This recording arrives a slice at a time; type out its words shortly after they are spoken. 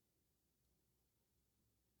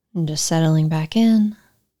And just settling back in.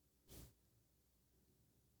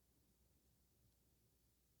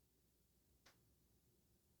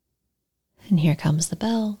 And here comes the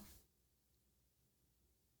bell.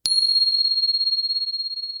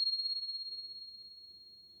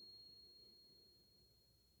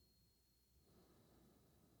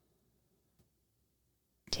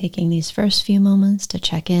 Taking these first few moments to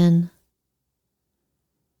check in.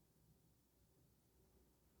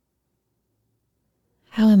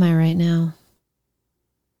 How am I right now?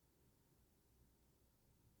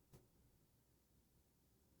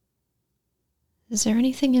 Is there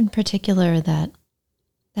anything in particular that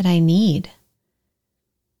I need?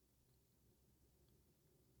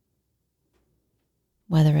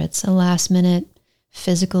 Whether it's a last minute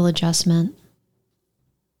physical adjustment,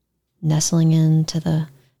 nestling into the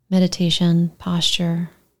meditation posture,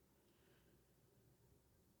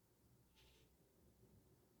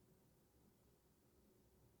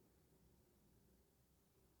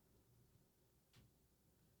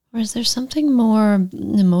 or is there something more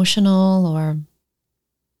emotional or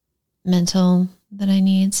mental that I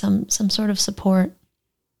need, some sort of support?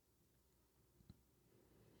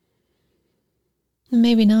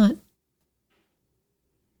 Maybe not.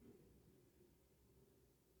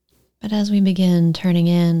 But as we begin turning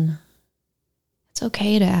in, it's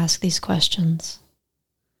okay to ask these questions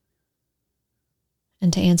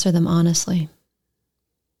and to answer them honestly.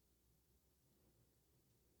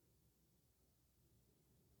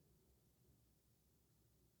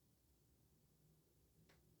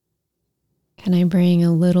 Can I bring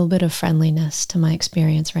a little bit of friendliness to my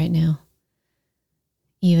experience right now,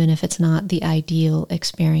 even if it's not the ideal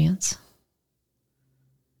experience?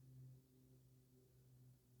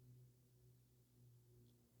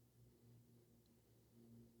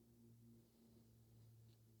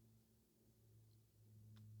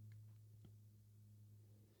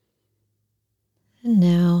 And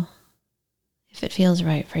now, if it feels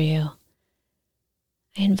right for you,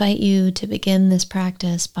 I invite you to begin this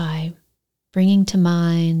practice by bringing to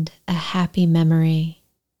mind a happy memory,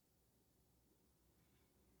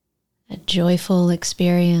 a joyful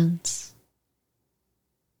experience.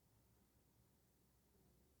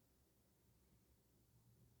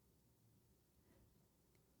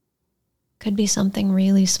 Could be something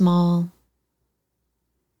really small,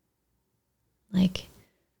 like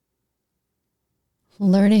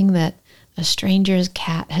learning that a stranger's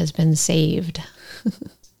cat has been saved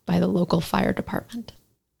by the local fire department.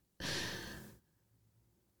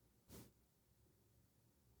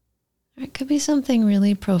 Or it could be something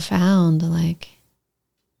really profound, like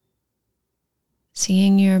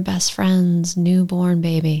seeing your best friend's newborn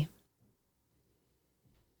baby.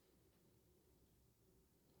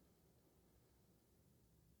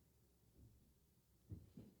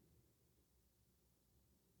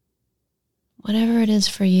 Whatever it is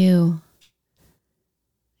for you,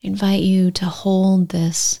 I invite you to hold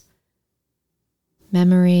this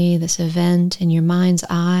memory, this event in your mind's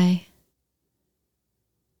eye.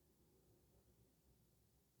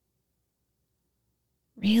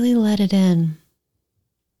 Really let it in.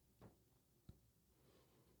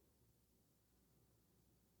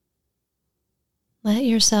 Let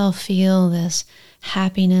yourself feel this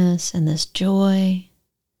happiness and this joy,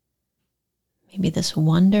 maybe this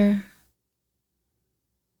wonder.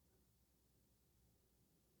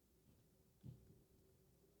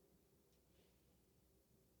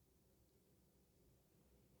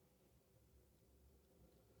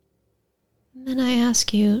 And then I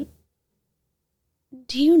ask you,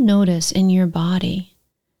 do you notice in your body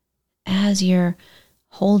as you're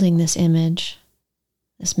holding this image,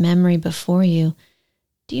 this memory before you,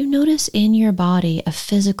 do you notice in your body a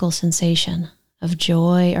physical sensation of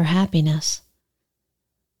joy or happiness?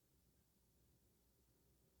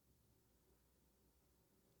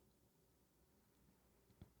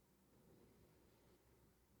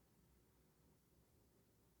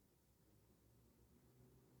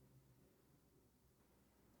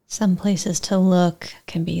 Some places to look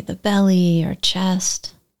can be the belly or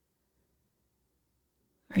chest,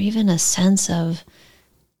 or even a sense of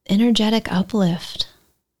energetic uplift.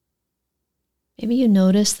 Maybe you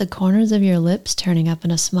notice the corners of your lips turning up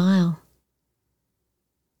in a smile.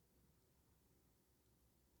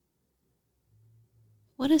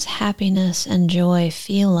 What does happiness and joy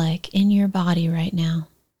feel like in your body right now?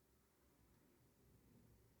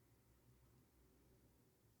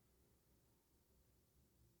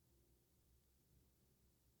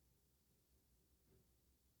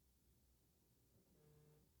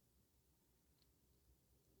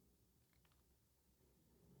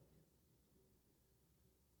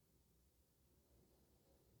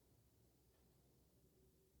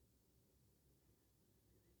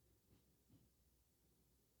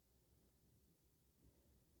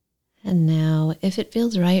 And now, if it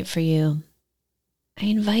feels right for you, I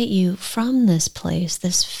invite you from this place,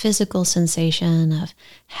 this physical sensation of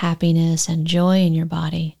happiness and joy in your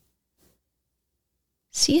body.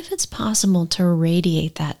 See if it's possible to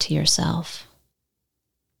radiate that to yourself.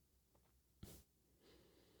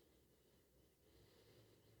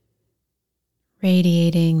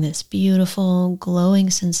 Radiating this beautiful, glowing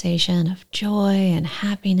sensation of joy and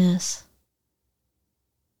happiness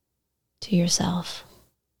to yourself.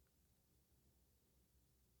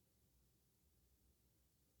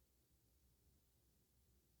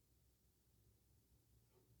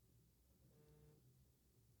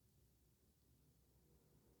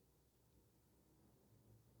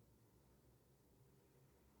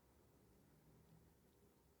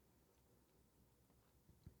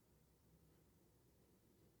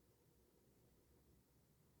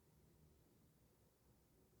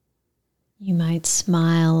 You might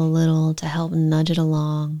smile a little to help nudge it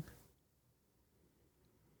along.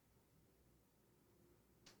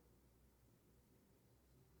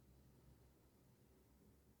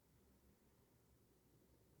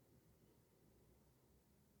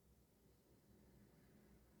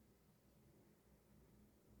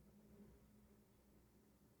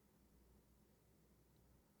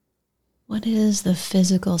 What is the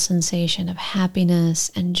physical sensation of happiness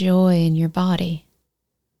and joy in your body?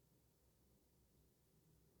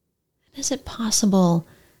 And is it possible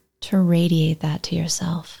to radiate that to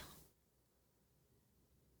yourself?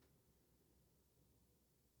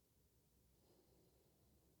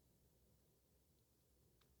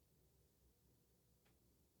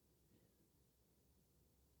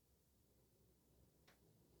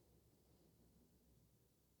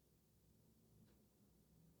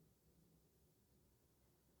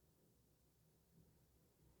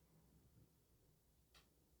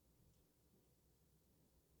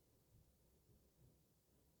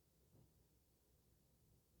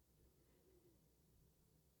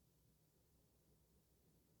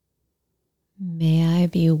 May I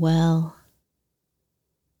be well.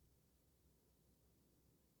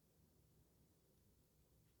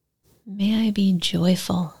 May I be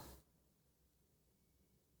joyful.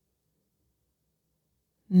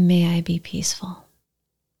 May I be peaceful.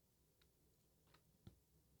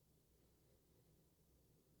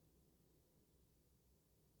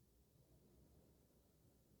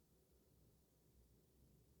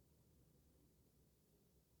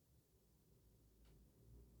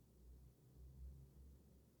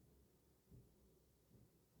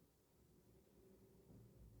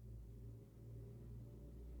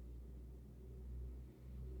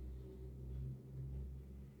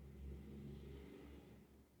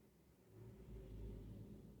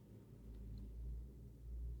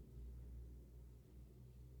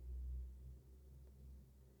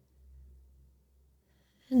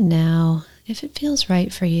 And now, if it feels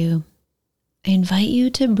right for you, I invite you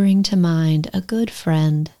to bring to mind a good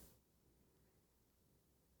friend,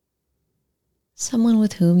 someone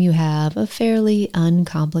with whom you have a fairly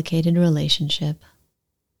uncomplicated relationship.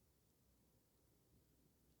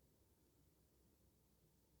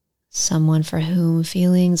 Someone for whom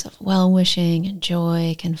feelings of well-wishing and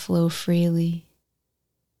joy can flow freely,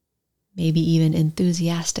 maybe even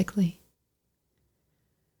enthusiastically.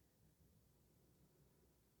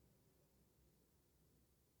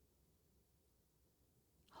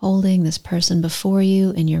 Holding this person before you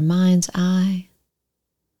in your mind's eye.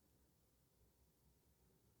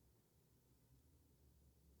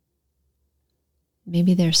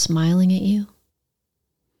 Maybe they're smiling at you.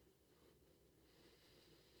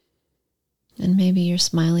 And maybe you're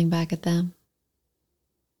smiling back at them.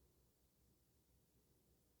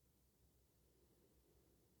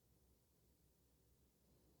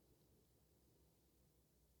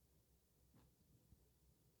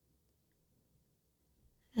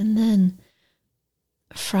 And then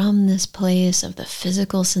from this place of the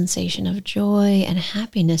physical sensation of joy and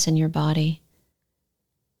happiness in your body,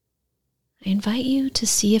 I invite you to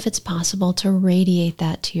see if it's possible to radiate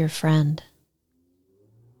that to your friend.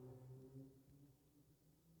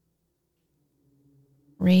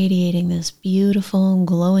 Radiating this beautiful,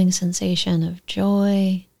 glowing sensation of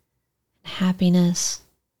joy and happiness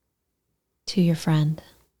to your friend.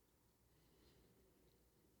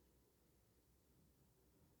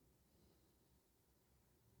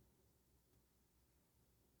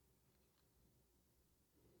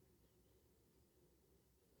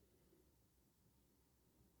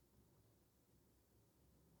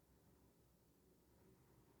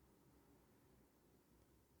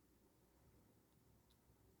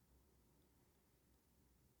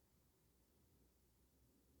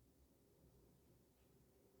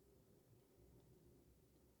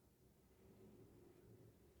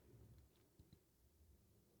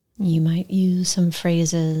 You might use some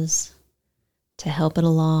phrases to help it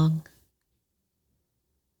along.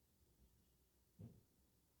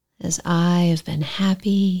 As I have been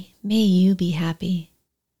happy, may you be happy.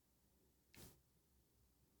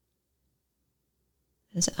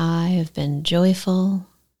 As I have been joyful,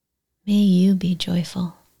 may you be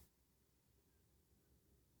joyful.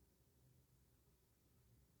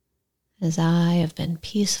 As I have been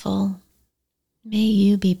peaceful, may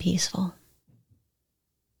you be peaceful.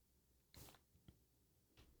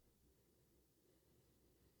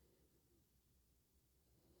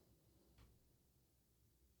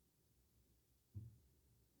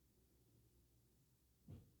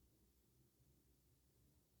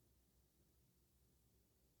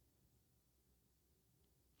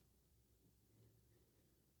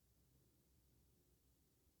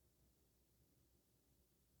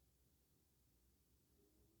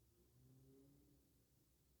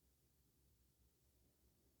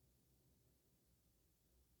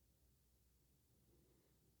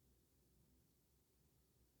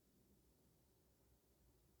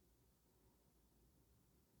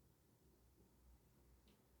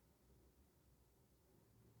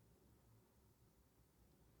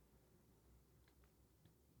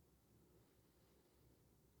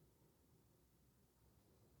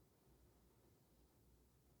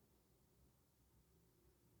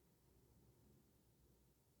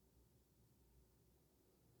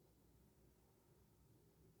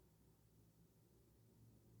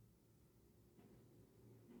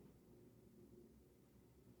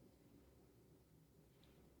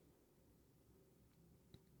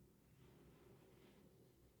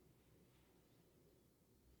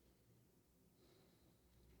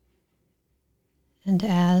 And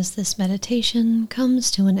as this meditation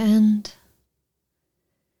comes to an end,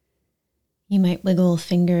 you might wiggle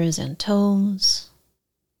fingers and toes.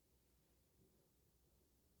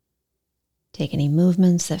 Take any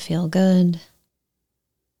movements that feel good.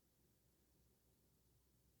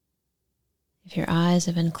 If your eyes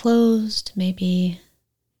have been closed, maybe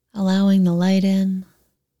allowing the light in.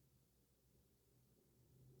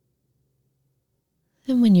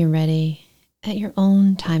 And when you're ready, at your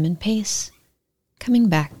own time and pace, coming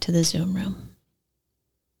back to the Zoom room.